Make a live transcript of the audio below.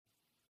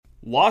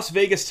Las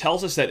Vegas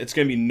tells us that it's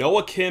going to be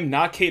Noah Kim,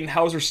 not Katin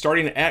Houser,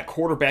 starting at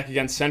quarterback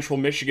against Central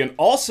Michigan.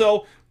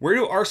 Also, where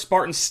do our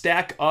Spartans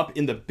stack up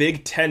in the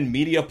Big Ten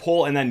media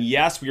poll? And then,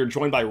 yes, we are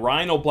joined by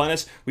Ryan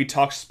O'Blennis. We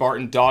talk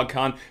Spartan Dawg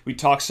Con. We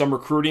talk some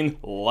recruiting.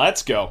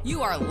 Let's go.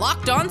 You are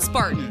Locked On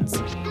Spartans,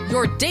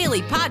 your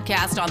daily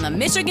podcast on the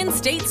Michigan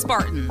State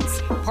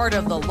Spartans. Part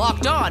of the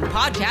Locked On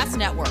Podcast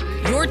Network,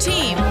 your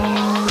team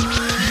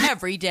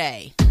every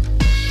day.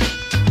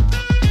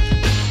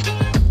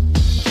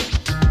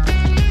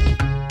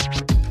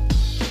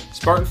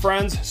 Spartan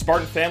friends,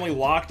 Spartan family,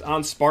 Locked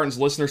On Spartans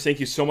listeners, thank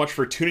you so much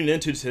for tuning in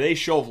to today's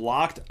show of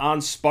Locked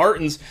On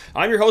Spartans.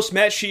 I'm your host,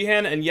 Matt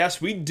Sheehan, and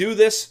yes, we do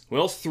this,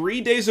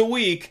 3 days a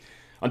week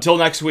until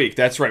next week.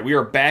 That's right, we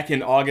are back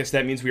in August.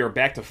 That means we are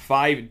back to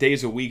 5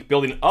 days a week,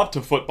 building up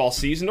to football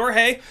season, or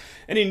hey,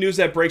 any news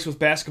that breaks with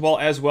basketball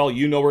as well,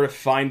 you know where to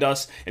find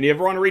us. And you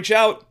ever want to reach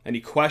out,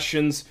 any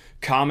questions,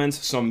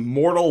 comments, some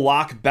mortal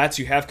lock bets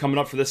you have coming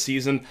up for this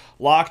season,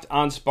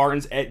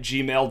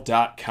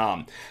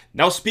 lockedonspartans@gmail.com.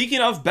 Now, speaking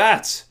of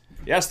bets,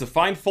 yes, the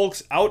fine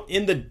folks out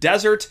in the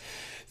desert,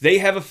 they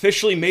have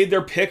officially made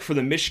their pick for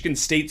the Michigan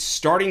State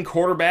starting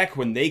quarterback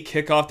when they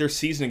kick off their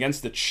season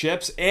against the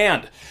Chips.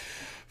 And,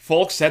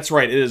 folks, that's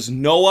right, it is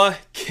Noah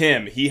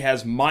Kim. He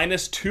has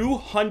minus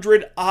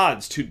 200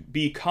 odds to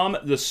become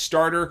the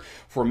starter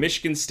for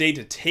Michigan State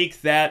to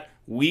take that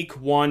Week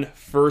 1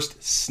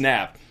 first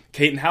snap.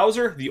 Katin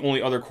Houser, the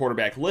only other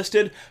quarterback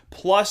listed,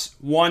 plus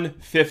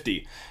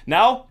 150.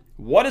 Now,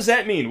 what does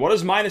that mean? What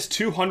does minus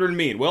 200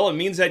 mean? Well, it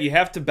means that you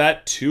have to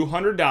bet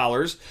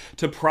 $200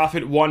 to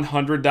profit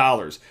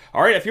 $100.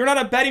 All right, if you're not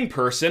a betting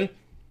person,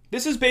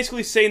 this is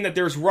basically saying that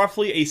there's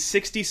roughly a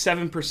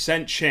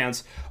 67%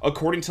 chance,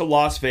 according to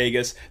Las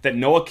Vegas, that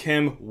Noah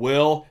Kim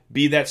will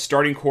be that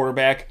starting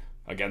quarterback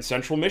against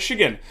Central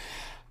Michigan.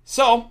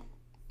 So,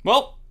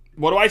 well,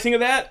 what do I think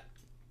of that?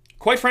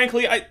 Quite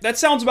frankly, that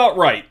sounds about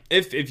right.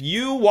 If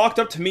you walked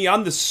up to me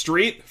on the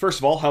street, first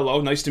of all, hello,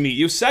 nice to meet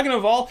you. Second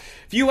of all,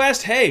 if you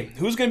asked, hey,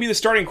 who's going to be the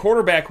starting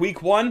quarterback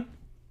Week 1?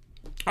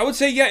 I would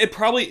say, yeah, it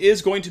probably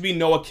is going to be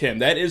Noah Kim.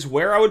 That is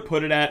where I would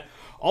put it at.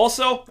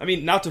 Also, I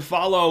mean, not to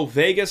follow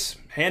Vegas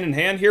hand in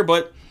hand here,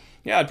 but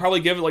yeah, I'd probably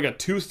give it like a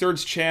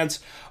 2/3 chance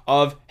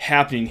of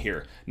happening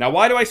here. Now,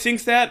 why do I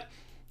think that?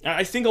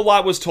 I think a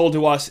lot was told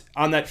to us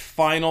on that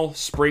final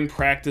spring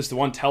practice, the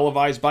one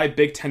televised by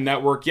Big Ten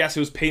Network. Yes, it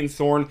was Peyton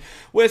Thorne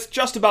with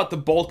just about the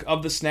bulk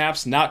of the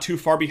snaps. Not too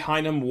far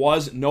behind him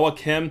was Noah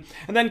Kim.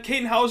 And then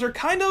Katin Houser,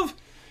 kind of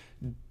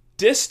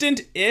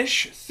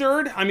distant-ish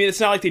third. I mean, it's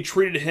not like they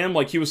treated him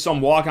like he was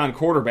some walk-on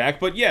quarterback,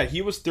 but yeah,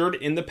 he was third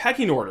in the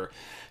pecking order.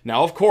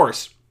 Now, of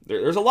course,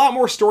 there's a lot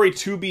more story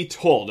to be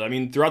told. I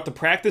mean, throughout the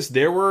practice,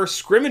 there were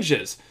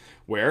scrimmages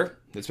where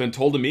it's been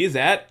told to me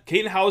that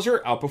Katin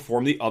Houser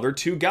outperformed the other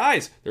two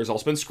guys. There's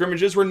also been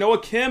scrimmages where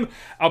Noah Kim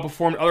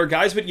outperformed other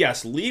guys. But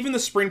yes, leaving the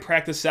spring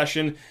practice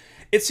session,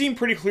 it seemed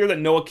pretty clear that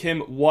Noah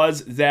Kim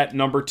was that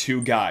number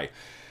 2 guy.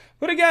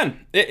 But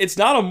again, it's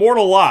not a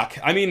mortal lock.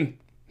 I mean,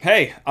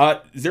 hey,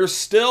 there's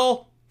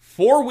still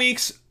 4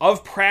 weeks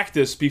of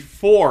practice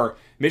before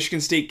Michigan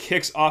State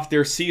kicks off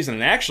their season.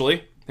 And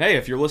actually, hey,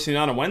 if you're listening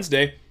on a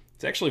Wednesday,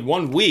 it's actually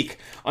 1 week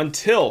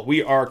until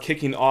we are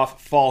kicking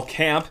off fall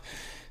camp.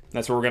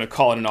 That's what we're going to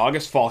call it in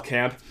August, fall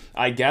camp,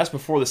 I guess,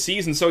 before the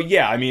season. So,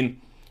 yeah, I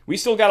mean, we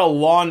still got a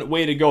long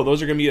way to go.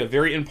 Those are going to be a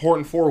very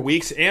important 4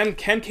 weeks. And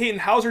can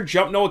Katin Houser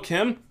jump Noah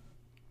Kim?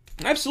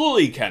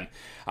 Absolutely he can.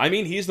 I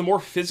mean, he's the more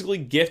physically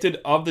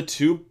gifted of the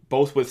two,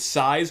 both with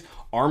size,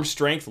 arm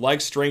strength,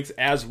 leg strength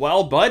as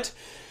well. But,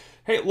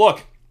 hey,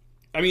 look,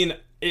 I mean,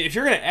 if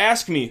you're going to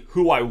ask me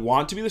who I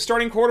want to be the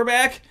starting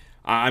quarterback,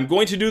 I'm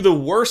going to do the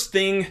worst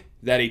thing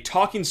that a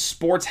talking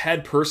sports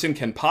head person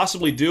can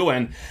possibly do,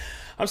 and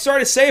I'm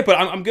sorry to say it, but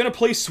I'm going to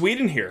play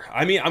Sweden here.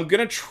 I mean, I'm going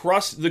to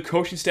trust the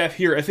coaching staff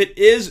here. If it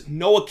is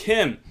Noah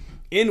Kim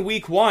in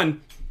Week 1,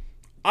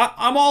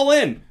 I'm all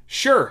in.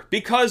 Sure,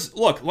 because,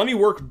 look, let me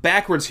work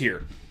backwards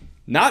here.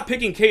 Not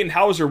picking Katin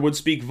Houser would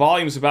speak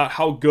volumes about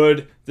how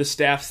good the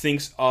staff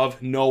thinks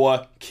of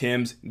Noah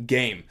Kim's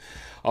game.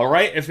 All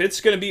right, if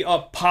it's going to be a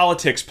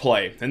politics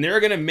play, and they're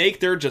going to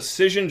make their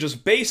decision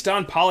just based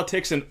on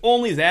politics and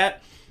only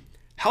that,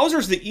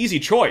 Houser's the easy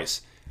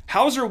choice.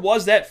 Houser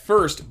was that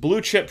first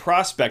blue-chip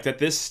prospect that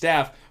this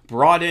staff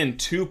brought in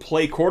to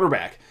play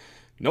quarterback.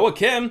 Noah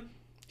Kim,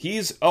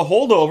 he's a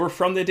holdover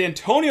from the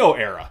D'Antonio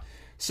era.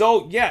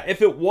 So, yeah, if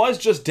it was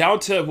just down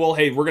to, well,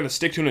 hey, we're going to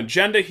stick to an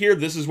agenda here,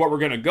 this is what we're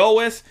going to go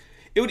with,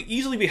 it would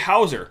easily be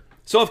Houser.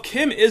 So if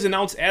Kim is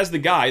announced as the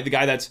guy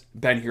that's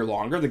been here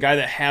longer, the guy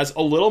that has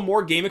a little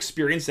more game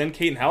experience than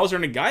Katin Houser,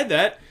 and a guy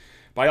that,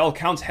 by all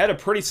accounts, had a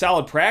pretty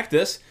solid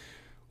practice,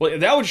 well,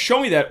 that would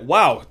show me that,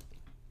 wow,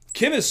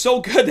 Kim is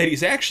so good that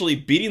he's actually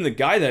beating the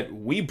guy that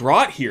we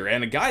brought here,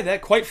 and a guy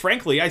that, quite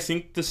frankly, I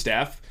think the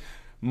staff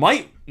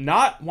might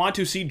not want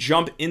to see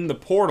jump in the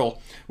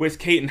portal with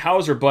Katin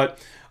Houser. But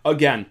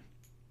again,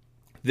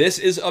 this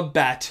is a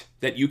bet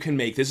that you can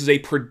make. This is a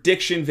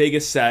prediction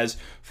Vegas says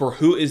for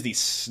who is the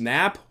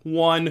snap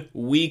one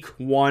week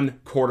one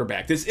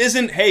quarterback. This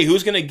isn't, hey,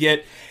 who's going to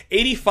get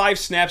 85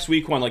 snaps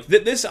week one. Like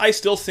this, I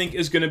still think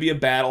is going to be a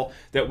battle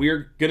that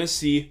we're going to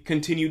see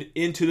continued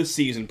into the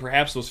season.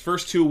 Perhaps those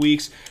first 2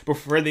 weeks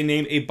before they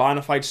name a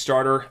bona fide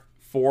starter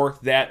for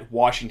that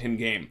Washington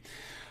game.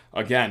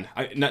 Again,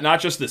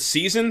 not just the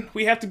season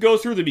we have to go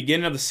through, the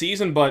beginning of the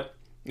season, but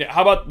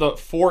how about the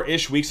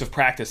 4-ish weeks of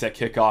practice that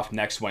kick off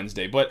next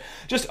Wednesday? But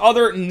just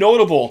other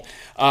notable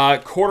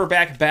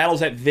quarterback battles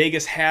that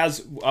Vegas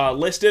has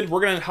listed.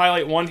 We're going to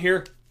highlight one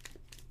here.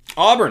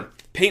 Auburn,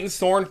 Peyton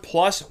Thorne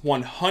plus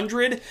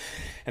 100.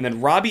 And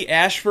then Robbie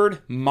Ashford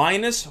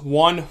minus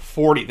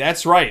 140.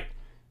 That's right.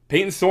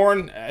 Peyton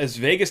Thorne, as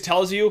Vegas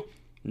tells you,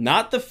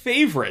 not the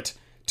favorite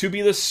to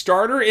be the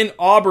starter in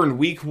Auburn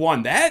week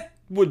one. That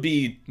would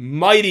be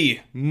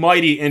mighty,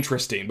 mighty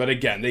interesting. But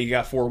again, they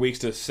got 4 weeks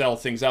to sell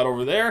things out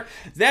over there.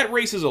 That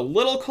race is a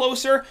little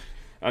closer,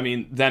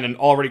 than an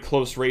already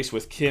close race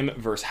with Kim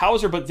versus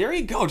Houser. But there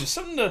you go, just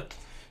something to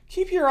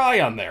keep your eye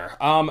on there.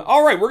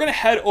 All right, we're going to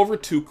head over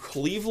to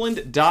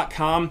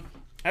Cleveland.com.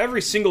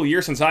 Every single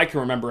year since I can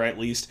remember, at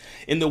least,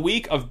 in the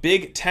week of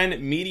Big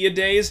Ten Media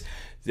Days,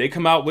 they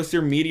come out with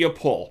their media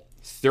poll.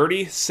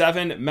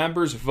 37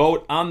 members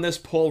vote on this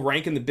poll,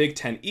 ranking the Big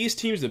Ten East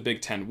teams, the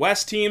Big Ten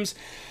West teams.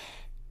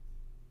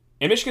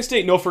 And Michigan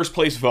State, no first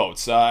place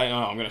votes.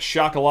 I'm going to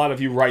shock a lot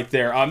of you right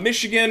there.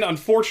 Michigan,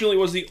 unfortunately,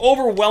 was the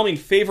overwhelming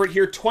favorite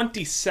here.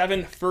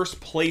 27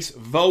 first place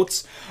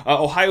votes.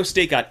 Ohio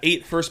State got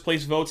 8 first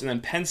place votes, and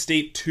then Penn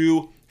State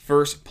 2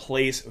 first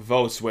place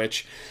votes,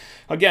 which,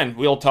 again,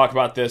 we'll talk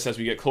about this as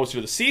we get closer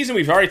to the season.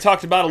 We've already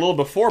talked about it a little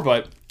before,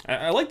 but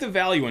I like the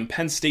value in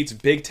Penn State's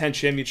Big Ten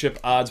championship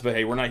odds. But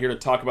hey, we're not here to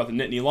talk about the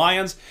Nittany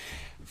Lions.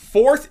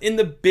 Fourth in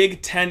the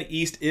Big Ten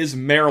East is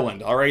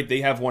Maryland. All right,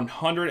 they have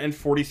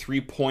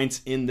 143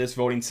 points in this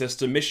voting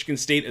system. Michigan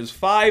State is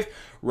 5,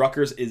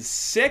 Rutgers is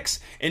 6,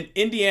 and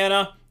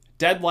Indiana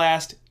dead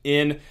last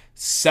in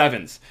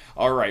 7th.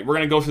 All right, we're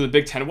going to go through the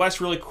Big Ten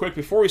West really quick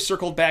before we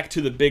circle back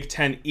to the Big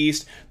Ten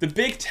East. The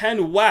Big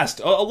Ten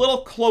West, a little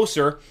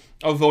closer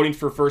of voting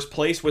for first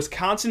place.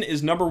 Wisconsin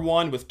is number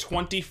 1 with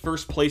 20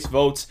 first place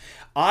votes.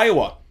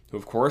 Iowa, who,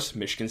 of course,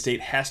 Michigan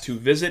State has to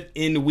visit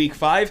in Week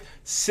 5,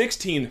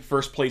 16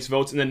 first-place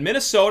votes. And then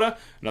Minnesota,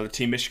 another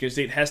team Michigan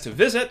State has to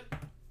visit,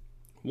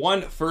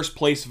 1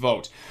 first-place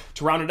vote.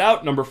 To round it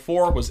out, number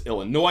 4 was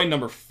Illinois,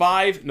 number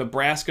 5,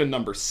 Nebraska,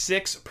 number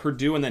 6,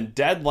 Purdue, and then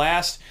dead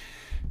last,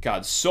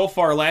 God, so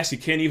far last, you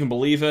can't even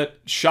believe it,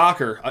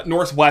 shocker,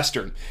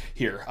 Northwestern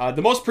here.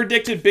 The most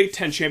predicted Big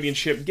Ten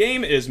championship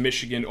game is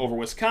Michigan over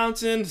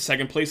Wisconsin.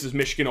 Second place is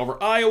Michigan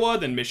over Iowa,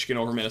 then Michigan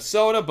over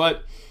Minnesota,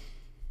 but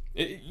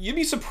you'd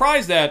be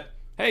surprised that,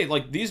 hey,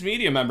 like these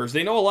media members,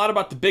 they know a lot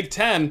about the Big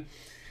Ten.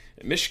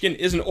 Michigan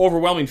is an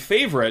overwhelming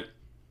favorite.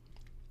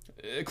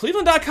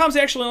 Cleveland.com's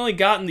actually only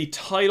gotten the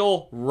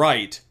title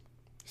right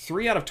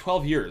 3 out of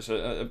 12 years.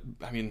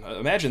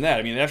 Imagine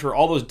that. After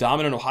all those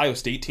dominant Ohio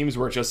State teams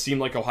where it just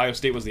seemed like Ohio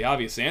State was the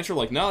obvious answer,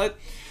 no,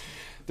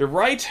 they're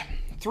right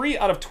 3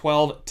 out of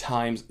 12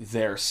 times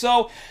there.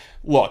 So,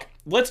 look,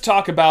 let's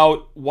talk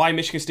about why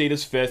Michigan State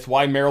is 5th,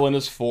 why Maryland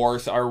is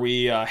 4th. Are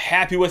we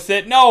happy with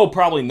it? No,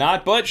 probably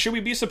not. But should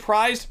we be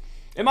surprised?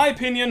 In my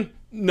opinion,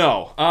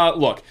 no.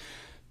 Look,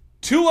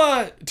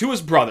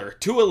 Tua's brother,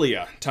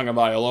 Tualia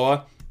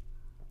Tagovailoa,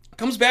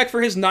 comes back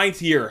for his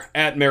 9th year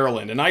at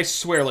Maryland. And I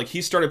swear,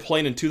 he started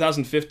playing in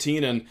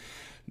 2015, and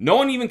no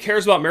one even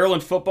cares about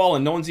Maryland football,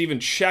 and no one's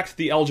even checked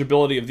the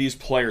eligibility of these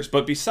players.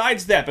 But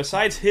besides that,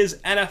 besides his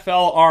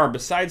NFL arm,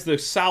 besides the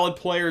solid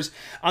players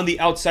on the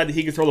outside that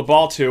he can throw the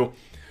ball to,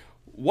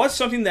 what's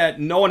something that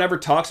no one ever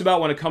talks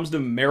about when it comes to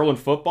Maryland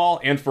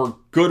football, and for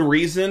good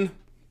reason,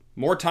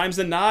 more times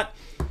than not?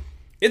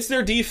 It's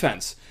their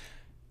defense.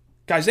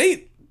 Guys,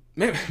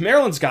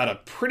 Maryland's got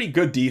a pretty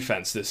good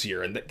defense this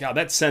year, and God,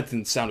 that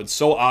sentence sounded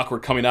so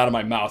awkward coming out of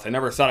my mouth. I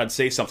never thought I'd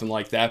say something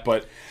like that,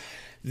 but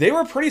they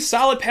were a pretty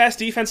solid pass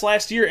defense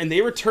last year, and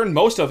they returned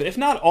most of, if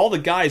not all, the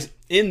guys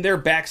in their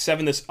back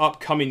 7 this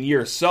upcoming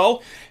year.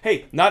 So,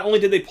 hey, not only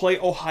did they play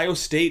Ohio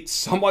State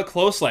somewhat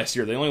close last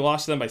year, they only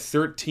lost to them by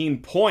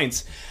 13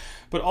 points,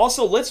 but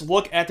also let's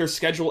look at their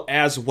schedule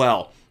as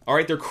well. All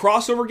right, their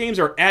crossover games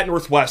are at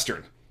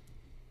Northwestern.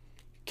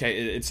 Okay,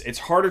 it's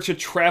harder to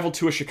travel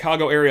to a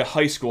Chicago area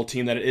high school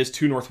team than it is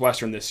to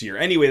Northwestern this year.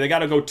 Anyway, they got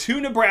to go to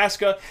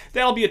Nebraska.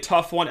 That'll be a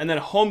tough one. And then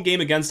a home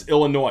game against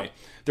Illinois.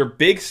 Their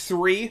big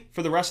 3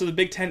 for the rest of the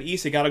Big Ten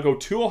East. They got to go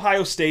to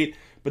Ohio State,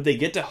 but they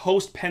get to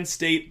host Penn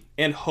State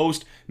and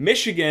host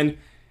Michigan.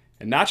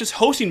 And not just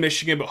hosting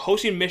Michigan, but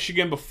hosting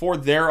Michigan before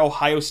their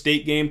Ohio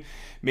State game.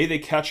 May they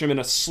catch them in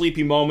a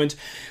sleepy moment.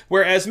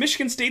 Whereas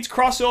Michigan State's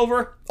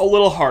crossover, a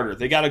little harder.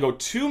 They got to go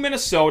to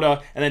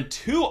Minnesota and then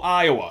to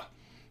Iowa.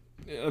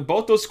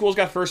 Both those schools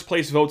got first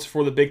place votes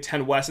for the Big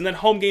Ten West, and then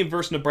home game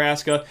versus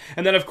Nebraska,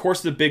 and then of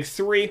course the Big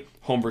 3,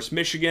 home versus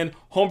Michigan,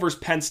 home versus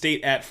Penn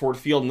State at Ford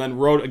Field, and then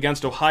road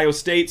against Ohio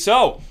State.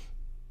 So,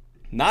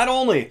 not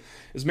only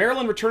is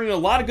Maryland returning a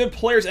lot of good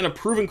players and a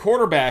proven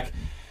quarterback,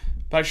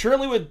 but I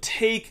surely would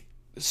take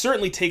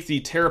certainly take the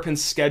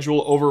Terrapins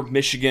schedule over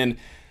Michigan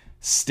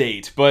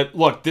State. But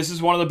look, this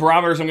is one of the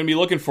barometers I'm going to be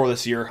looking for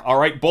this year. All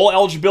right, bowl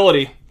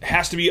eligibility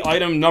has to be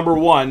item number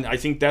one. I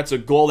think that's a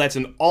goal that's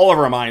in all of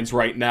our minds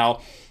right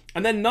now.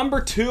 And then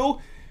number two,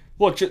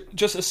 look,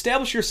 just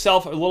establish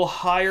yourself a little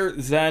higher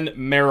than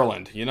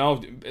Maryland. You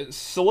know,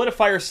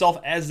 solidify yourself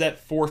as that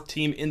fourth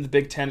team in the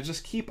Big Ten and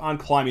just keep on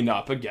climbing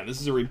up. Again,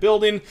 this is a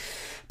rebuilding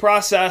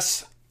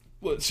process.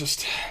 Let's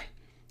just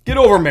get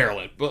over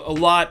Maryland. But a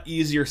lot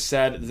easier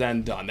said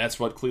than done. That's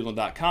what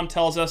Cleveland.com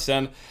tells us,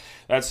 and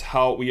that's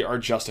how we are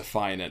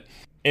justifying it.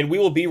 And we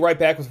will be right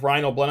back with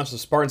Ryan O'Blenis of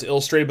Spartans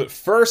Illustrated. But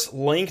first,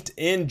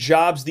 LinkedIn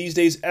Jobs. These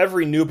days,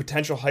 every new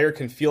potential hire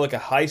can feel like a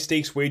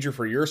high-stakes wager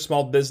for your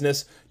small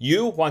business.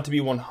 You want to be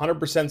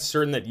 100%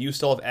 certain that you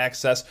still have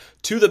access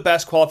to the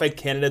best qualified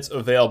candidates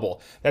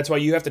available. That's why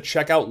you have to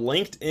check out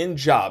LinkedIn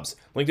Jobs.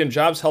 LinkedIn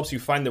Jobs helps you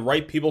find the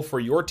right people for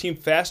your team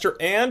faster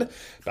and,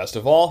 best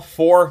of all,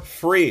 for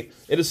free.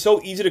 It is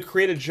so easy to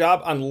create a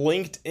job on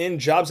LinkedIn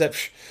Jobs that,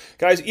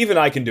 guys, even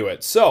I can do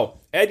it. So,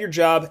 add your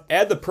job,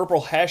 add the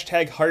purple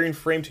hashtag hiring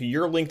frame to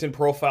your LinkedIn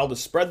profile to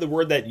spread the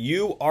word that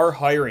you are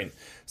hiring.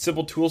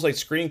 Simple tools like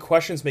screening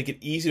questions make it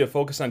easy to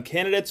focus on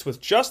candidates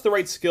with just the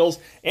right skills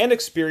and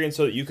experience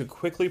so that you can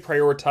quickly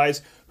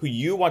prioritize who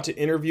you want to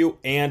interview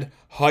and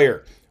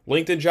hire.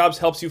 LinkedIn Jobs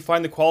helps you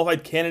find the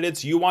qualified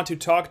candidates you want to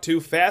talk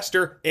to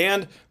faster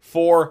and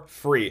for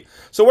free.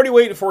 So what are you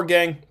waiting for,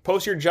 gang?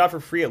 Post your job for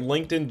free at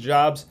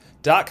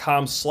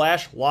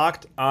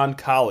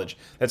linkedinjobs.com/lockedoncollege.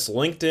 That's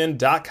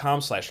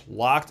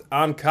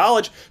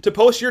linkedin.com/lockedoncollege to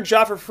post your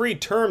job for free.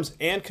 Terms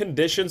and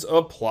conditions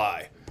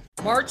apply.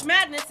 March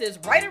Madness is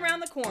right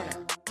around the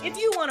corner. If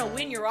you want to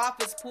win your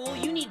office pool,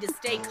 you need to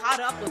stay caught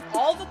up with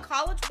all the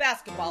college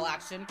basketball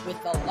action with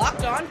the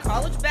Locked On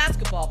College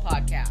Basketball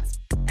Podcast.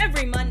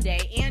 Every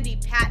Monday, Andy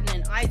Patton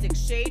and Isaac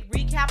Shade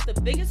recap the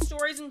biggest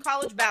stories in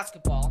college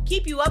basketball,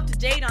 keep you up to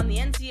date on the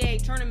NCAA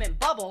tournament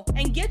bubble,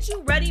 and get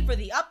you ready for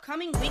the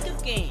upcoming week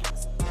of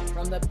games.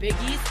 From the Big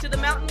East to the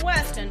Mountain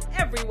West and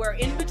everywhere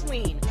in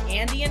between,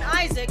 Andy and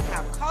Isaac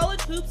have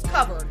college hoops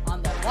covered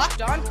on the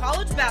Locked On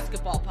College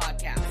Basketball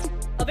Podcast.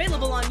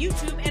 Available on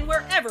YouTube and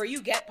wherever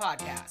you get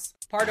podcasts.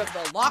 Part of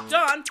the Locked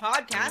On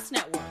Podcast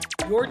Network.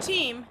 Your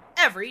team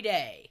every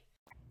day.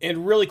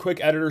 And really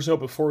quick editor's note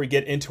before we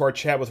get into our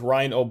chat with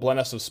Ryan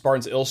O'Blenis of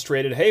Spartans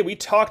Illustrated. Hey, we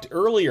talked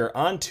earlier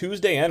on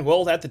Tuesday, and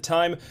well, at the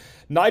time,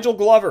 Nigel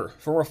Glover,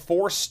 from a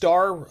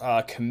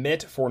 4-star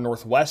commit for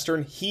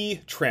Northwestern,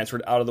 he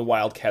transferred out of the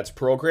Wildcats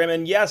program.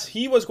 And yes,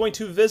 he was going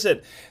to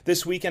visit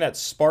this weekend at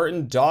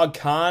Spartan Dawg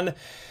Con.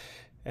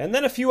 And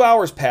then a few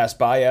hours passed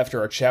by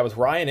after our chat with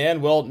Ryan,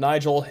 and well,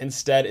 Nigel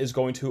instead is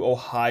going to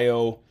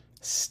Ohio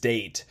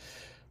State.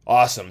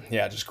 Awesome.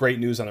 Yeah, just great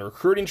news on the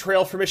recruiting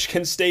trail for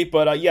Michigan State.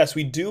 But yes,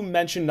 we do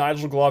mention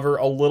Nigel Glover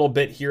a little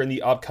bit here in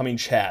the upcoming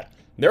chat.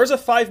 There was a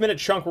 5-minute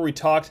chunk where we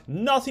talked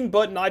nothing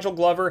but Nigel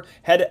Glover.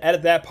 Had to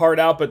edit that part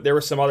out, but there were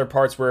some other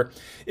parts where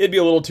it'd be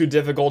a little too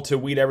difficult to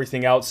weed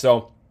everything out.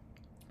 So,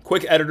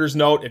 quick editor's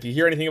note, if you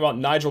hear anything about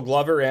Nigel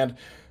Glover and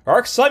our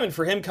excitement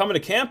for him coming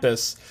to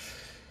campus,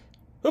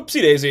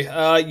 oopsie daisy.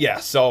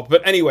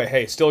 But anyway,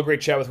 hey, still a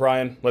great chat with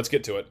Ryan. Let's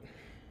get to it.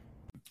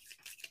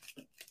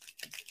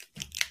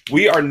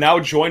 We are now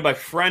joined by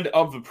friend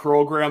of the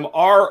program,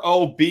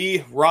 ROB,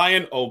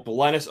 Ryan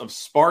O'Blenis of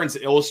Spartans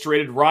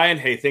Illustrated. Ryan,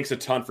 hey, thanks a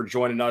ton for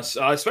joining us,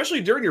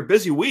 especially during your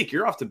busy week.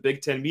 You're off to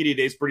Big Ten Media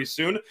Days pretty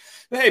soon.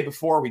 But hey,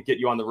 before we get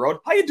you on the road,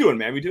 how you doing,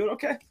 man? We doing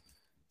okay?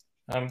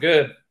 I'm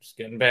good. Just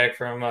getting back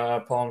from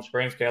Palm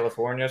Springs,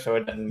 California, so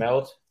it didn't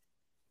melt.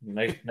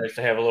 Nice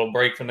to have a little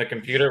break from the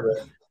computer,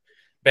 but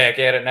back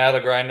at it now. The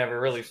grind never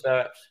really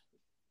stops.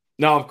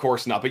 No, of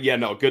course not. But yeah,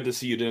 no, good to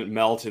see you didn't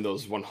melt in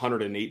those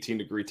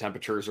 118-degree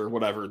temperatures or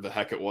whatever the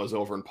heck it was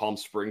over in Palm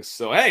Springs.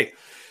 So, hey,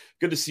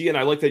 good to see you. And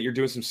I like that you're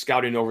doing some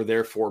scouting over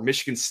there for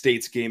Michigan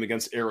State's game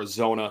against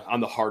Arizona on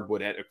the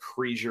hardwood at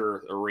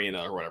Acrisure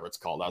Arena or whatever it's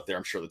called out there.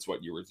 I'm sure that's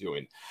what you were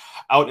doing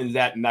out in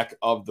that neck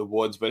of the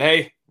woods. But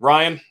hey,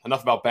 Ryan,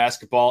 enough about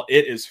basketball.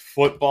 It is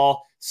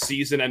football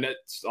season, and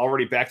it's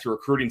already back to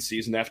recruiting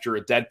season after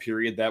a dead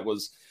period that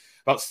was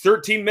about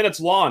 13 minutes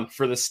long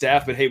for the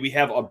staff. But hey, we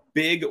have a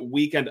big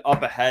weekend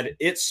up ahead.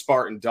 It's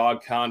Spartan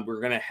Dawg Con.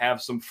 We're going to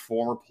have some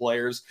former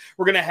players.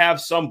 We're going to have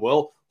some,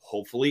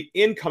 hopefully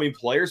incoming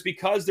players,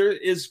 because there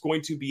is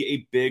going to be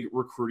a big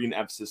recruiting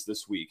emphasis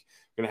this week.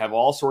 We're going to have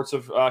all sorts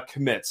of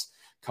commits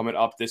coming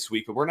up this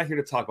week, but we're not here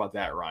to talk about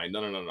that, Ryan.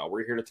 No.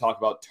 We're here to talk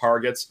about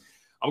targets.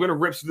 I'm going to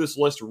rip through this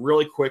list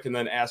really quick and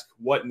then ask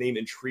what name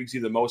intrigues you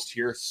the most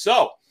here.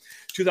 So,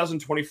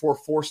 2024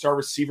 4-star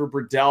receiver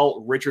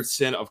Burdell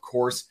Richardson, of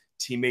course,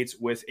 teammates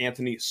with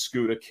Anthony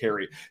Scuda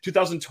Carey.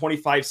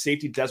 2025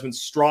 safety Desmond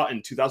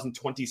Stroughton.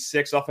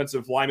 2026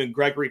 offensive lineman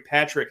Gregory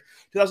Patrick.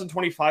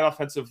 2025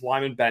 offensive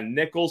lineman Ben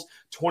Nichols.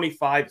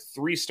 25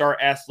 3-star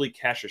athlete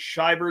Cassius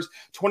Shivers.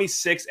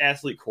 26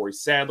 athlete Corey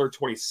Sadler.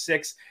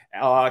 26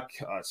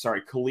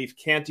 Khalif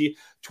Kanti,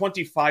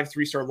 25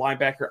 three-star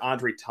linebacker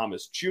Andre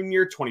Thomas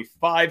Jr.,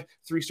 25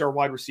 three-star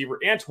wide receiver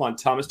Antoine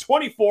Thomas,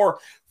 24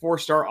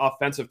 four-star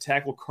offensive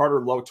tackle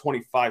Carter Lowe,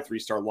 25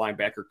 three-star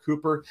linebacker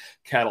Cooper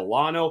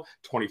Catalano,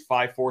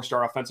 25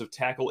 four-star offensive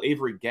tackle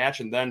Avery Gatch,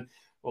 and then,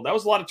 well, that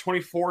was a lot of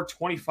 24,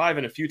 25,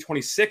 and a few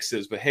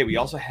 26s, but hey, we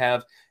also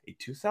have a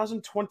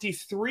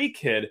 2023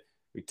 kid.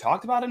 We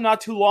talked about him not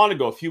too long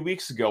ago, a few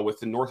weeks ago, with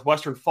the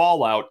Northwestern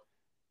fallout.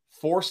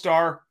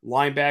 Four-star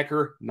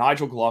linebacker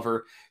Nigel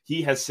Glover.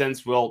 He has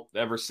since, well,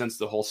 ever since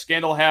the whole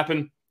scandal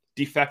happened,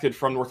 defected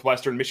from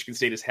Northwestern. Michigan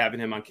State is having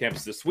him on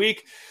campus this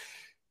week.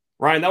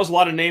 Ryan, that was a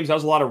lot of names. That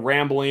was a lot of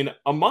rambling.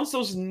 Amongst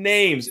those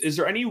names, is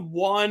there any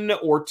one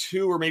or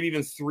two or maybe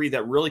even three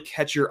that really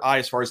catch your eye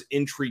as far as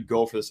intrigue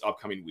go for this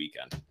upcoming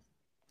weekend?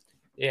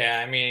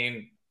 Yeah, I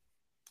mean,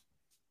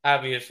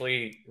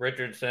 obviously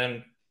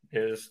Richardson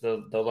is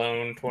the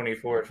lone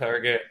 24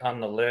 target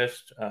on the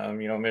list.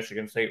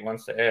 Michigan State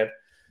wants to add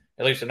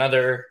at least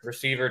another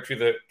receiver to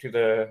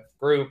the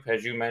group.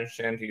 As you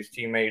mentioned, he's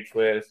teammates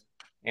with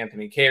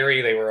Anthony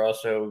Carey. They were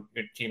also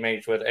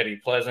teammates with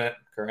Eddie Pleasant,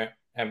 current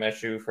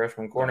MSU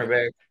freshman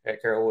cornerback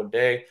at Carrollwood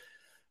Day.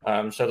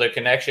 So the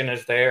connection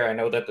is there. I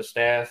know that the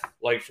staff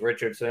likes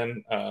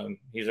Richardson.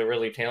 He's a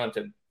really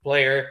talented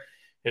player.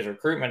 His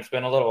recruitment's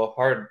been a little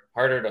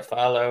harder to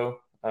follow.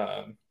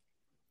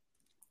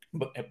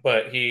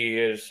 But he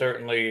is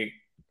certainly,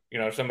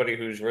 somebody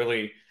who's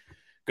really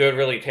good,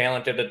 really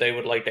talented that they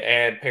would like to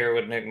pair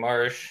with Nick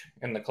Marsh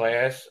in the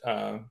class.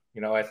 I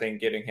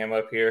think getting him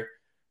up here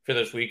for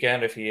this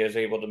weekend, if he is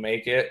able to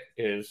make it,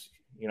 is,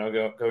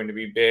 going to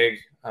be big.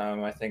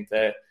 I think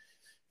that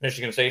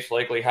Michigan State's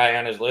likely high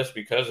on his list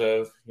because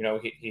of,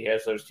 he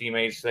has those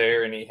teammates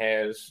there, and he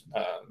has,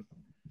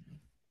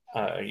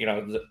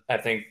 I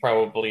think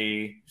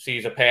probably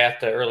sees a path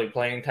to early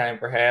playing time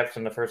perhaps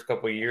in the first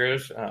couple of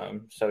years. I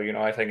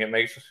think it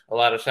makes a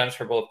lot of sense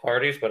for both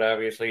parties, but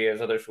obviously he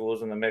has other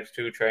schools in the mix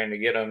too trying to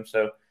get him.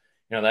 So,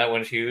 that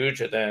one's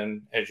huge. And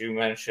then, as you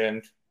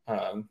mentioned,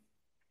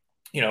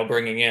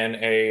 bringing in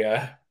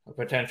a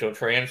potential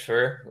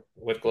transfer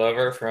with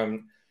Glover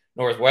from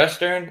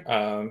Northwestern.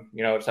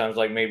 It sounds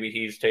like maybe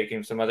he's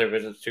taking some other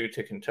visits too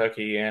to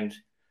Kentucky and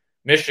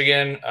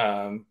Michigan.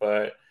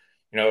 But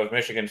if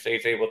Michigan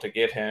State's able to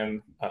get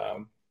him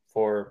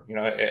for,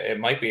 it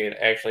might be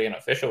actually an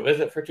official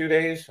visit for 2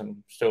 days.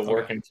 I'm still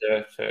working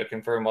to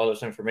confirm all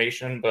this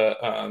information. But,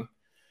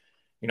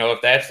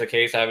 if that's the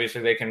case,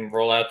 obviously they can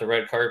roll out the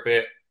red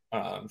carpet,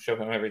 show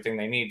him everything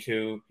they need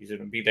to. He's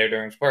going to be there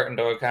during Spartan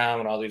Dawg Con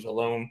when all these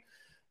alum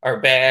are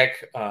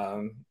back.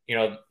 The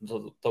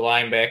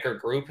linebacker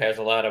group has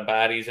a lot of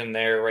bodies in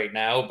there right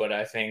now, but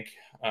I think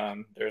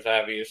there's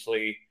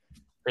obviously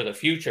for the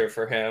future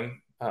for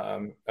him,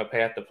 a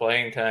path to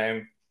playing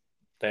time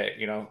that,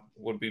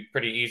 would be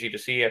pretty easy to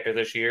see after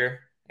this year.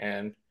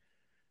 And,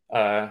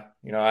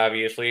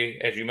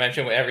 obviously, as you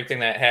mentioned, with everything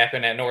that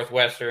happened at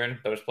Northwestern,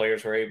 those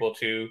players were able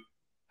to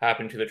hop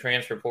into the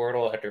transfer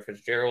portal after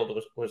Fitzgerald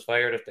was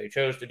fired if they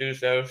chose to do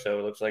so. So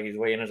it looks like he's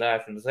weighing his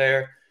options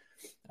there.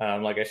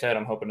 Like I said,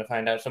 I'm hoping to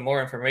find out some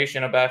more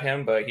information about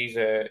him, but he's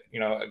a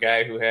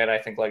guy who had, I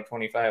think, like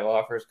 25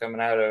 offers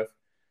coming out of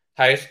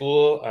high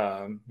school.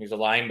 He's a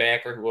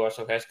linebacker who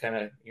also has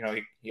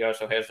he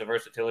also has the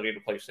versatility to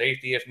play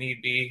safety if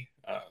need be.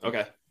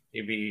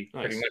 He'd be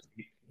nice. Pretty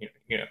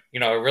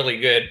much, a really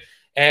good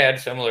add,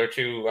 similar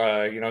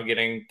to,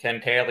 getting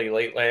Ken Talley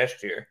late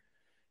last year.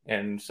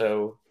 And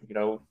so,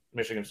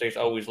 Michigan State's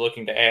always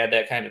looking to add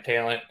that kind of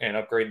talent and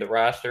upgrade the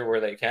roster where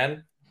they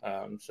can.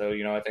 I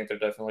think they'll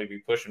definitely be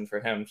pushing for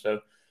him.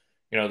 So,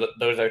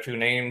 those are two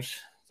names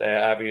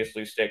that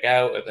obviously stick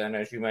out. And then,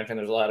 as you mentioned,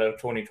 there's a lot of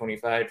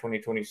 2025,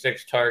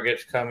 2026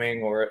 targets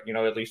coming, or,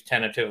 at least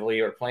tentatively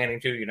or planning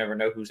to. You never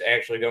know who's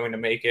actually going to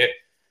make it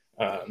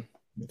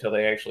until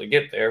they actually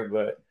get there.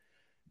 But,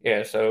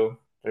 yeah, so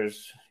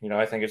there's,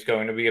 I think it's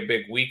going to be a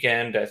big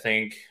weekend. I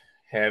think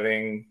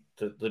having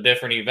the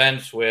different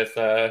events with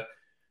the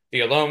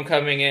alum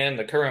coming in,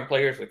 the current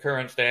players, the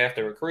current staff,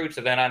 the recruits,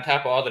 and then on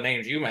top of all the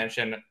names you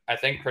mentioned, I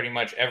think pretty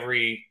much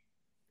every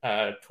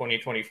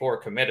 2024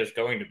 commit is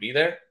going to be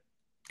there.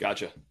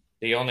 Gotcha.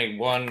 The only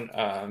one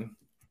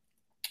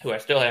who I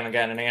still haven't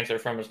gotten an answer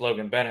from is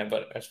Logan Bennett,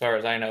 but as far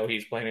as I know,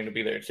 he's planning to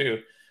be there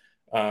too.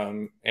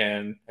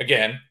 And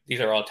again, these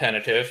are all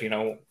tentative,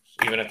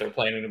 even if they're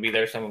planning to be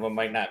there, some of them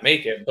might not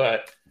make it,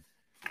 but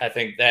I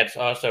think that's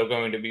also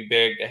going to be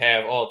big to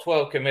have all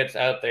 12 commits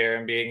out there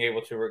and being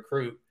able to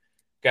recruit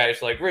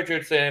guys like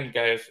Richardson,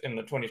 guys in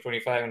the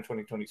 2025 and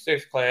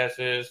 2026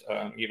 classes,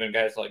 even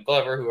guys like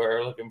Glover who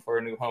are looking for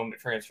a new home to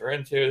transfer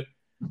into.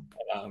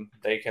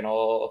 They can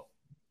all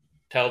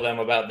tell them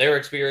about their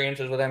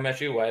experiences with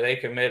MSU, why they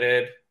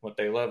committed, what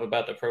they love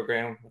about the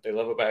program, what they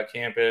love about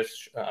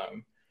campus,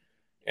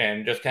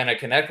 and just kind of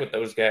connect with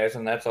those guys,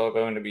 and that's all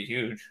going to be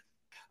huge.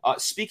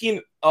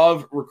 Speaking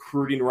of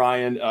recruiting,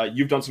 Ryan,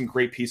 you've done some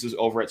great pieces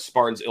over at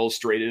Spartans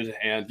Illustrated,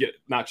 and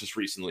not just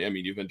recently. I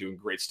mean, you've been doing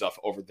great stuff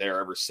over there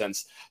ever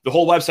since the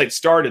whole website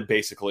started,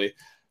 basically.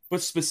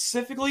 but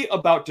specifically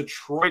about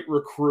Detroit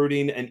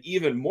recruiting, and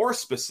even more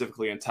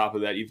specifically on top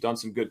of that, you've done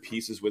some good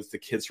pieces with the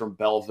kids from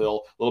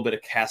Belleville, a little bit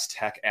of Cass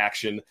Tech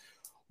action.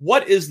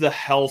 What is the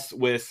health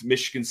with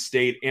Michigan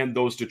State and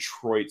those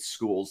Detroit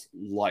schools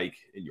like,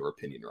 in your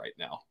opinion, right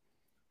now?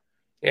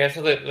 Yeah,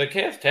 so the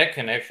Cass Tech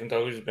connection's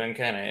always been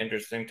kind of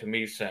interesting to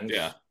me since,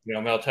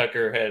 Mel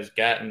Tucker has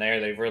gotten there.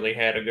 They've really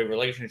had a good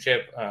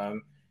relationship.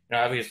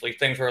 Obviously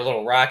things were a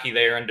little rocky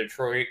there in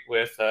Detroit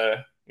with,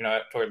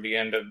 toward the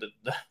end of the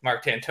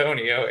Mark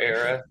D'Antonio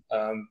era.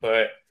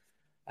 But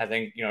I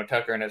think,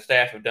 Tucker and his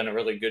staff have done a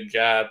really good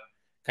job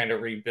kind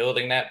of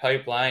rebuilding that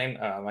pipeline.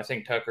 I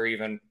think Tucker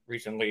even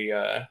recently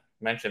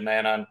mentioned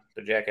that on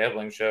the Jack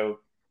Ebling show,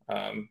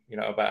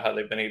 about how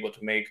they've been able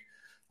to make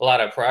a lot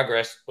of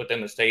progress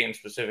within the state and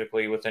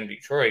specifically within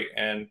Detroit.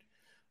 And,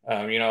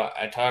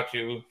 I talked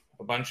to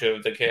a bunch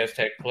of the Cass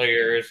Tech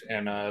players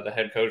and the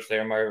head coach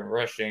there, Marvin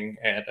Rushing,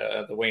 at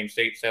the Wayne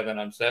State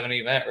 7-on-7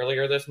 event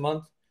earlier this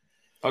month.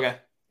 Okay.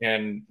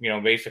 And,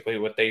 basically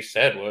what they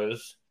said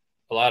was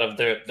a lot of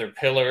their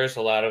pillars,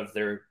 a lot of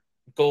their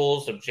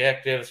goals,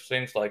 objectives,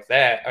 things like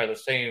that are the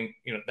same,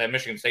 that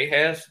Michigan State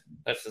has.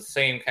 That's the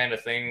same kind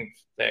of thing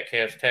that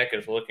Cass Tech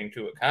is looking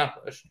to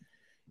accomplish.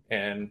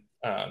 And,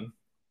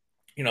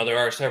 there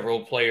are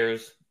several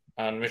players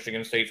on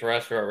Michigan State's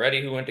roster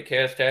already who went to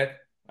Cass Tech.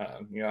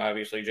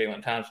 Obviously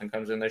Jalen Thompson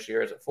comes in this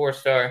year as a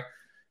 4-star.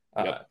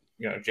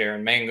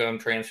 Jaron Mangum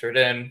transferred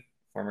in,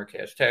 former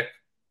Cass Tech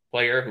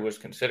player who was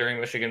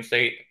considering Michigan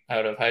State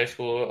out of high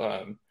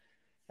school.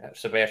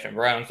 Sebastian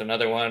Brown's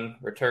another one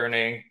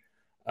returning.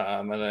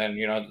 And then,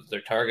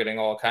 they're targeting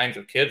all kinds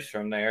of kids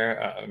from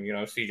there.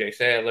 CJ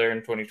Sadler in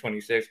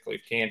 2026,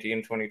 Cleve Canty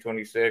in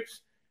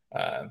 2026.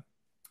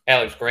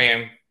 Alex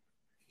Graham,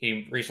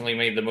 he recently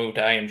made the move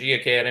to IMG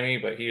Academy,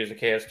 but he is a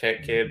Cass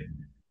Tech kid.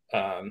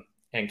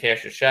 And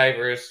Cassius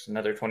Shivers,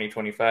 another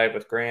 2025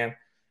 with Graham,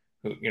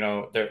 who,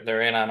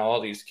 they're in on all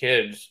these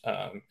kids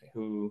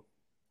who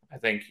I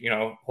think,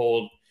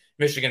 hold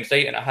Michigan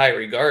State in a high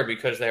regard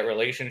because that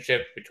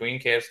relationship between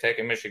Cass Tech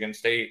and Michigan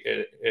State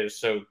is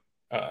so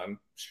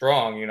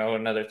strong.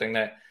 Another thing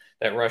that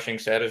Rushing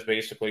said is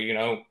basically,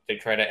 they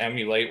try to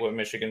emulate what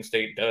Michigan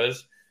State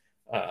does.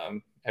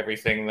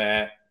 Everything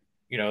that,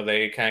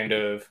 they kind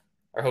of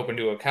are hoping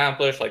to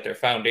accomplish, like their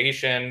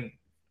foundation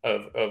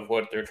of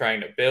what they're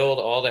trying to build,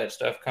 all that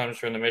stuff comes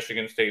from the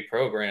Michigan State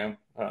program.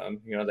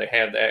 They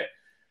have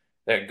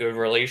that good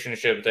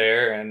relationship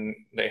there, and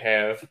they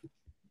have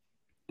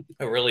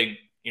a really,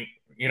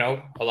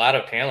 a lot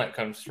of talent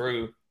comes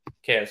through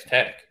Cass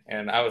Tech.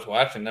 And I was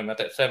watching them at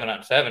that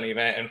 7-on-7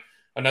 event, and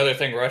another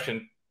thing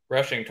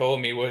Rushing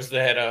told me was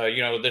that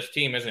this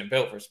team isn't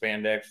built for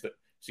spandex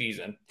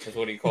season, is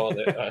what he called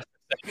it.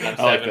 7-on-7.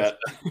 I like that.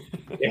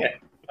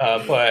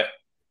 Yeah, but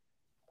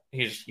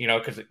he's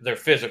because they're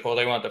physical,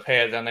 they want the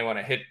pads on, they want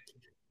to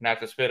knock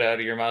the spit out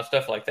of your mouth,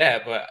 stuff like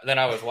that. But then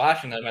I was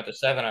watching them at the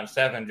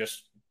 7-on-7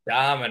 just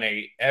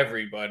dominate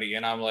everybody,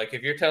 and I'm like,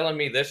 if you're telling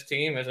me this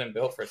team isn't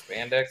built for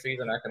spandex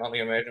season, I can only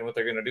imagine what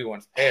they're going to do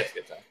once pads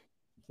gets on.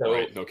 So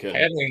right, no kidding.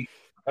 Having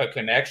a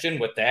connection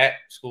with that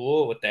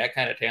school, with that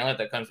kind of talent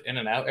that comes in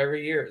and out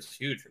every year is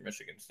huge for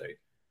Michigan State.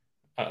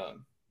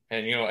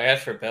 And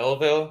as for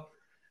Belleville,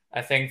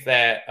 I think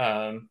that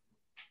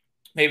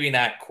maybe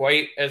not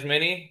quite as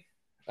many,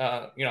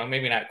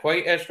 maybe not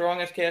quite as strong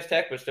as Cass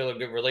Tech, but still a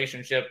good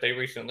relationship. They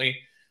recently,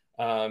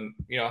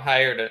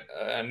 hired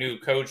a new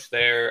coach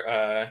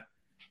there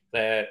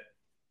that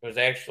was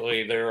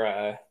actually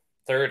their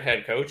third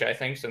head coach, I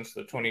think, since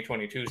the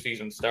 2022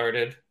 season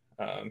started,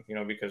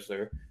 because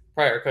their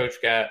prior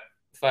coach got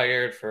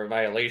fired for a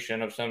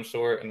violation of some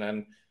sort. And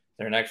then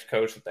their next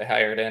coach that they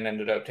hired in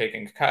ended up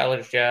taking a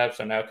college job.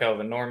 So now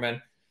Kelvin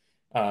Norman,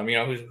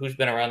 who's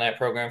been around that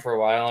program for a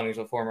while, and he's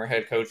a former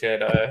head coach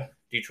at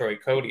Detroit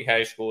Cody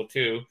High School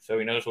too. So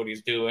he knows what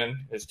he's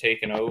doing, is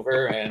taking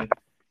over, and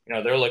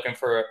they're looking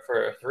for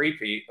a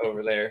three-peat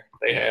over there.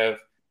 They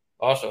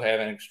also have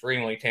an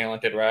extremely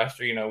talented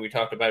roster. We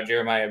talked about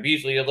Jeremiah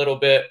Beasley a little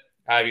bit.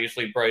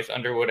 Obviously, Bryce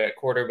Underwood at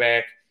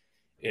quarterback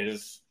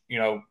is,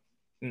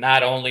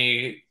 not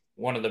only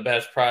one of the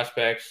best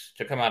prospects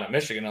to come out of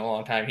Michigan in a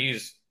long time,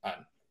 he's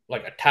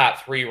like a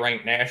top 3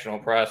 ranked national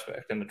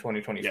prospect in the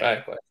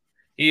 2025 class.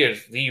 He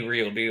is the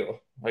real deal.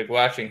 Like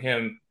watching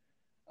him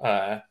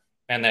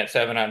and that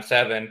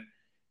 7-on-7,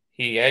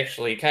 he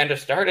actually kind of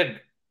started,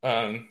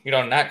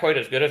 not quite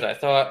as good as I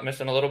thought,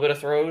 missing a little bit of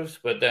throws.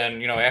 But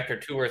then, after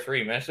 2 or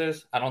 3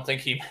 misses, I don't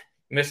think he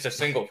missed a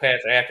single pass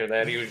after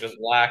that. He was just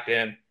locked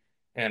in.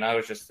 And I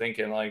was just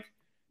thinking, like,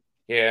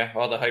 yeah,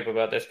 all the hype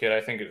about this kid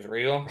I think is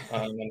real.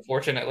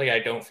 Unfortunately, I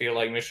don't feel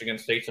like Michigan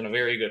State's in a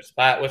very good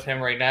spot with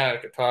him right now.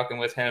 After talking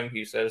with him,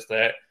 he says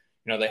that,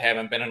 they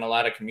haven't been in a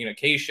lot of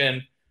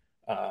communication.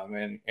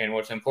 And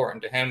what's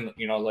important to him,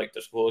 like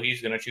the school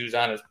he's going to choose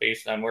on is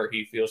based on where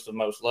he feels the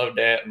most loved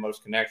at and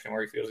most connection,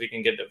 where he feels he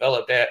can get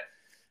developed at.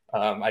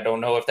 I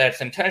don't know if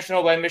that's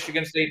intentional by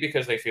Michigan State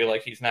because they feel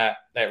like he's not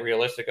that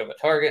realistic of a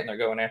target and they're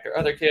going after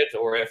other kids,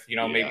 or if,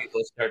 maybe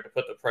they'll start to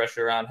put the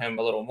pressure on him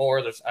a little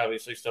more. There's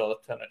obviously still a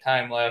ton of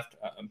time left.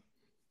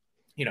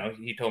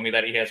 he told me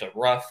that he has a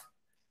rough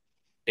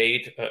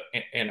date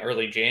in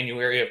early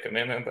January of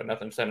commitment, but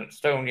nothing set in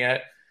stone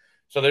yet.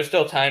 So there's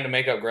still time to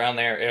make up ground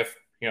there if,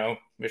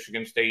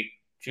 Michigan State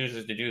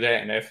chooses to do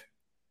that and if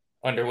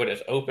Underwood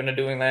is open to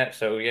doing that.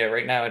 So, yeah,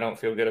 right now I don't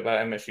feel good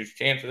about MSU's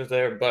chances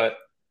there, but,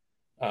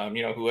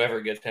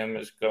 whoever gets him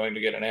is going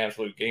to get an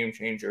absolute game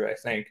changer, I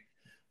think.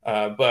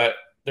 But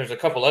there's a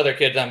couple other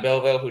kids on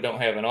Belleville who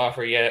don't have an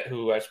offer yet,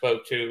 who I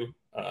spoke to,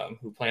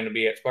 who plan to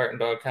be at Spartan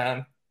Dawg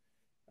Con.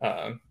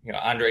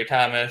 Andre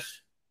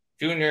Thomas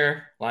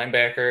Jr.,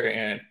 linebacker,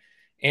 and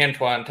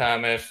Antoine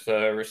Thomas,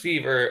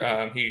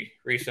 receiver. He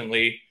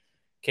recently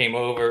came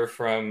over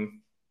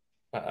from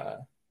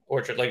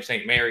Orchard Lake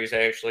St. Mary's,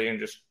 actually, and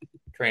just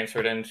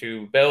transferred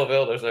into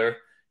Belleville.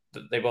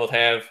 They both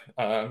have,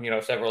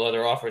 several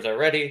other offers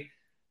already.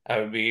 I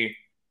would be,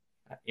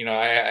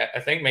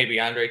 I think maybe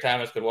Andre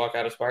Thomas could walk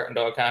out of Spartan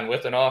Dawg Con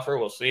with an offer.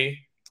 We'll see.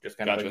 Just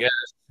kind of a guess.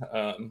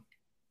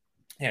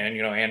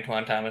 And,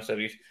 Antoine Thomas said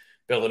he's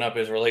building up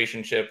his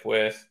relationship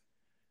with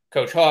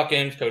Coach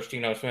Hawkins, Coach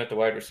Tino Smith, the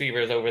wide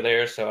receivers over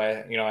there. So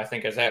I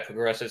think as that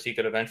progresses, he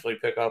could eventually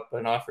pick up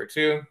an offer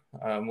too.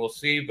 We'll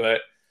see.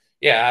 But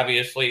yeah,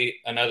 obviously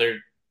another,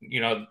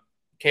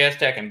 Cass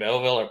Tech and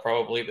Belleville are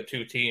probably the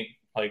two two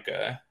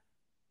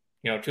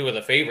of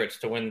the favorites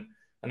to win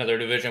another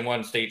Division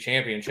I state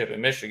championship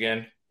in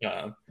Michigan.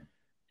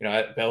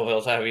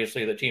 Belleville's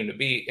obviously the team to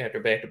beat after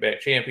back-to-back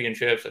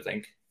championships. I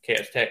think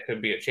Cass Tech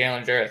could be a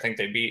challenger. I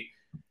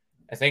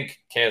think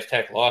Cass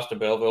Tech lost to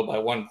Belleville by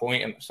 1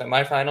 point in the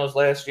semifinals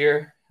last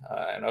year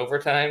in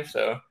overtime.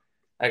 So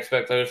I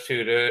expect those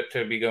two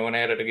to be going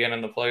at it again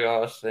in the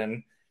playoffs.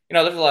 And,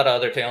 there's a lot of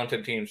other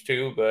talented teams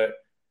too, but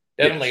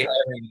definitely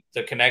having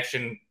the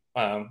connection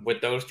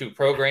with those two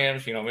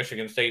programs.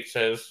 Michigan State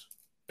says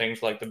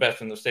things like the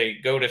best in the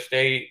state go to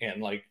state,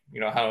 and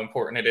how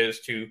important it is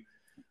to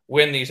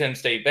win these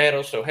in-state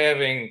battles. So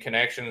having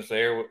connections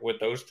there with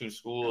those two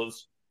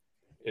schools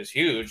is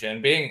huge.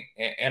 And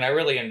I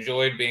really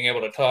enjoyed being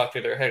able to talk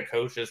to their head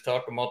coaches,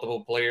 talk to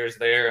multiple players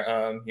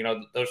there.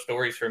 Those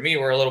stories for me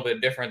were a little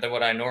bit different than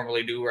what I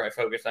normally do, where I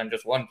focus on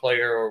just one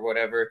player or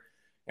whatever.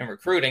 In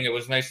recruiting, it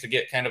was nice to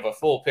get kind of a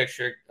full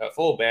picture, a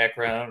full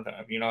background.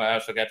 I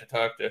also got to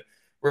talk to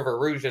River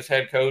Rouge's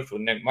head coach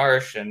with Nick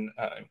Marsh, and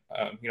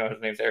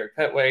his name's Eric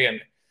Petway, and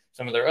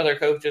some of their other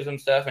coaches and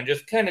stuff, and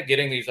just kind of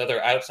getting these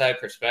other outside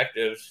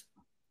perspectives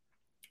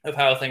of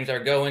how things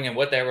are going and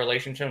what that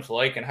relationship's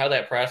like and how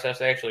that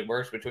process actually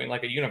works between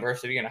like a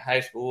university and a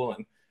high school,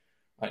 and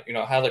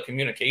how the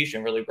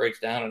communication really breaks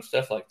down and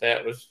stuff like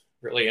that was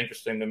really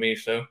interesting to me.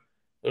 So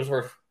those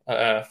were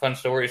fun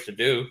stories to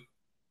do.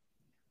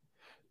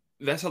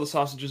 That's how the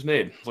sausage is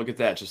made. Look at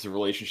that. Just the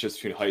relationships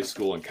between high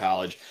school and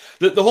college.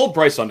 The whole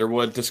Bryce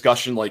Underwood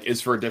discussion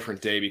is for a different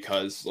day,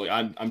 because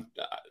I'm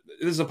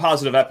this is a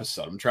positive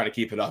episode. I'm trying to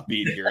keep it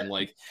upbeat here, and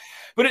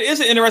but it is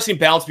an interesting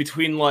balance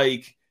between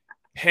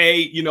hey,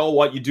 you know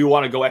what? You do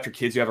want to go after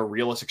kids you have a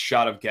realistic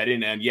shot of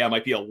getting, and yeah, it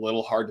might be a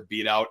little hard to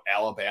beat out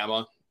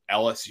Alabama,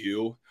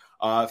 LSU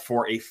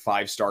for a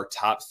 5-star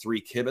top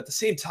 3 kid. But at the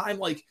same time,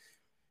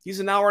 he's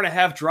an hour and a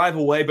half drive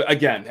away. But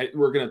again,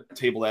 we're going to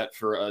table that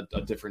for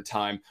a different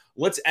time.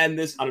 Let's end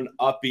this on an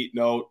upbeat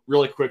note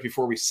really quick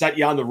before we set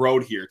you on the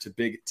road here to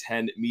Big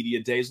Ten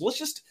Media Days.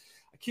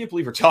 I can't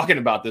believe we're talking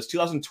about this.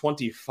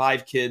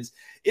 2025 kids.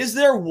 Is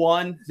there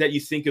one that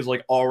you think is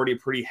already a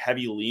pretty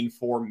heavy lean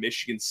for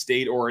Michigan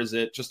State, or is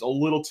it just a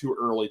little too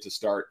early to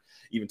start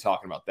even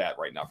talking about that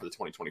right now for the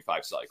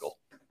 2025 cycle?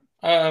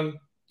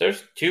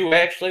 There's two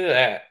actually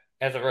that,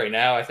 as of right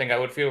now, I think I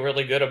would feel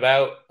really good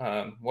about.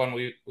 One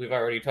we've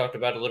already talked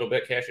about a little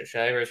bit, Cassius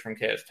Shivers from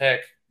Cass Tech.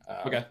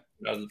 Okay.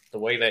 The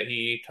way that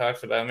he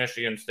talks about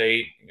Michigan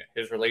State,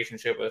 his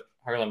relationship with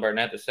Harlan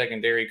Barnett, the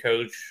secondary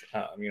coach,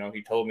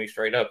 he told me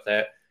straight up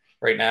that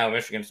right now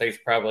Michigan State's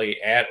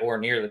probably at or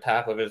near the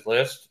top of his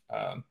list.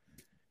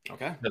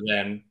 Okay. And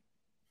then,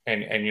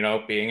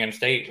 and being in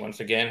state,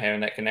 once again,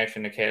 having that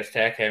connection to Cass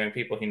Tech, having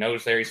people he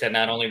knows there. He said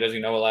not only does he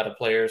know a lot of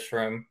players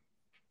from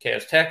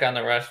Cass Tech on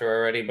the roster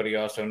already, but he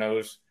also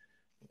knows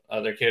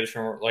other kids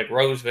from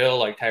Roseville,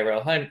 like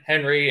Tyrell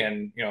Henry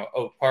and,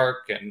 Oak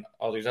Park and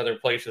all these other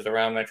places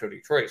around Metro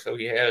Detroit. So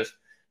he has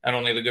not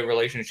only the good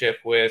relationship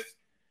with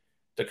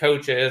the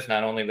coaches,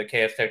 not only the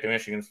Cass Tech to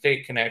Michigan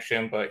State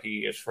connection, but he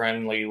is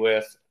friendly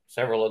with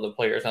several of the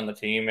players on the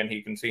team, and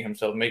he can see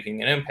himself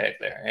making an impact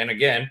there. And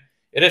again,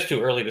 it is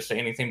too early to say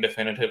anything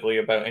definitively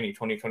about any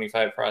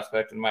 2025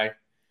 prospect in my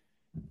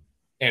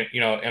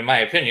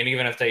opinion.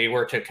 Even if they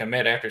were to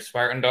commit after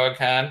Spartan Dawg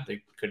Con,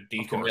 they could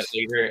decommit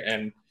later.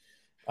 And,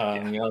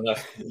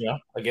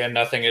 again,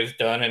 nothing is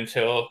done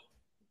until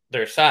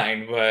they're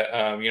signed.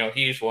 But,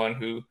 he's one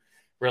who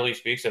really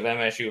speaks of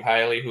MSU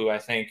highly, who I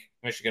think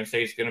Michigan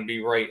State's going to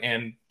be right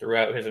in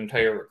throughout his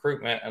entire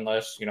recruitment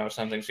unless,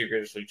 something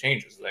seriously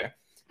changes there.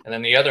 And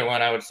then the other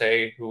one I would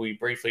say, who we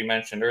briefly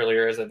mentioned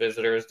earlier as a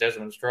visitor, is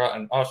Desmond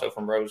Stroughton, also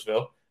from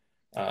Roseville,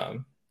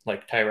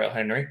 like Tyrell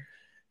Henry.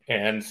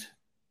 And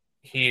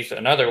he's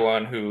another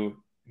one who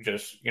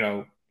just,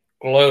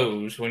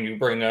 glows when you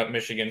bring up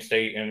Michigan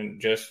State and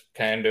just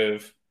kind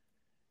of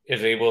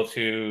is able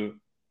to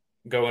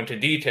go into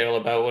detail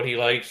about what he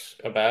likes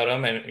about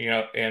him. And,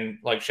 and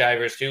like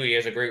Shivers too, he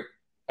has a great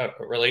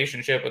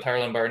relationship with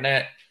Harlan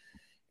Barnett,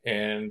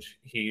 and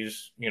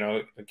he's,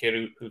 a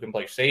kid who can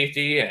play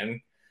safety.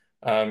 And,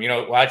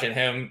 watching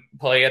him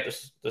play at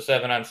the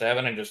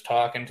 7-on-7 and just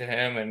talking to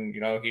him, and,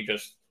 he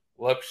just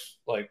looks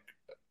like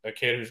a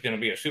kid who's going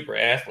to be a super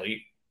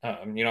athlete,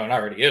 and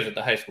already is at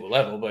the high school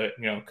level, but,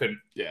 could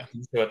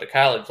go at the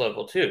college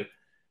level too.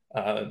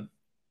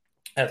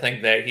 I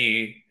think that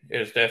he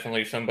is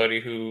definitely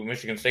somebody who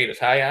Michigan State is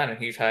high on, and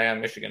he's high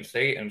on Michigan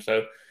State. And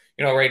so,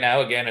 right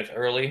now, again, it's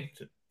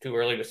too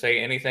early to say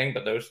anything,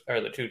 but those are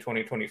the two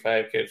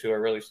 2025 kids who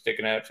are really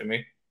sticking out to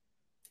me.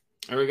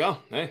 There we go.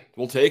 Hey,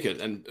 we'll take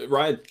it. And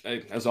Ryan,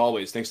 as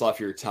always, thanks a lot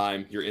for your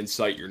time, your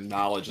insight, your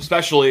knowledge,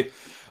 especially,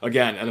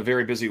 again, in a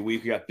very busy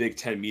week. We got Big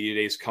Ten Media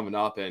Days coming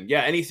up. And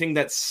yeah, anything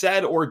that's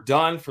said or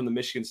done from the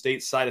Michigan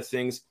State side of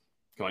things,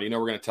 come on,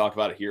 we're going to talk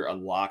about it here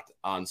on Locked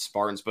on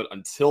Spartans. But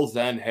until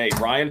then, hey,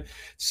 Ryan,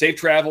 safe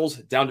travels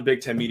down to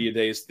Big Ten Media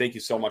Days. Thank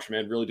you so much,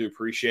 man. Really do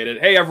appreciate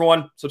it. Hey,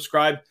 everyone,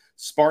 subscribe,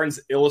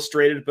 Spartans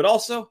Illustrated. But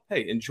also,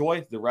 hey,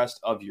 enjoy the rest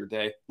of your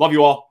day. Love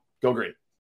you all. Go green.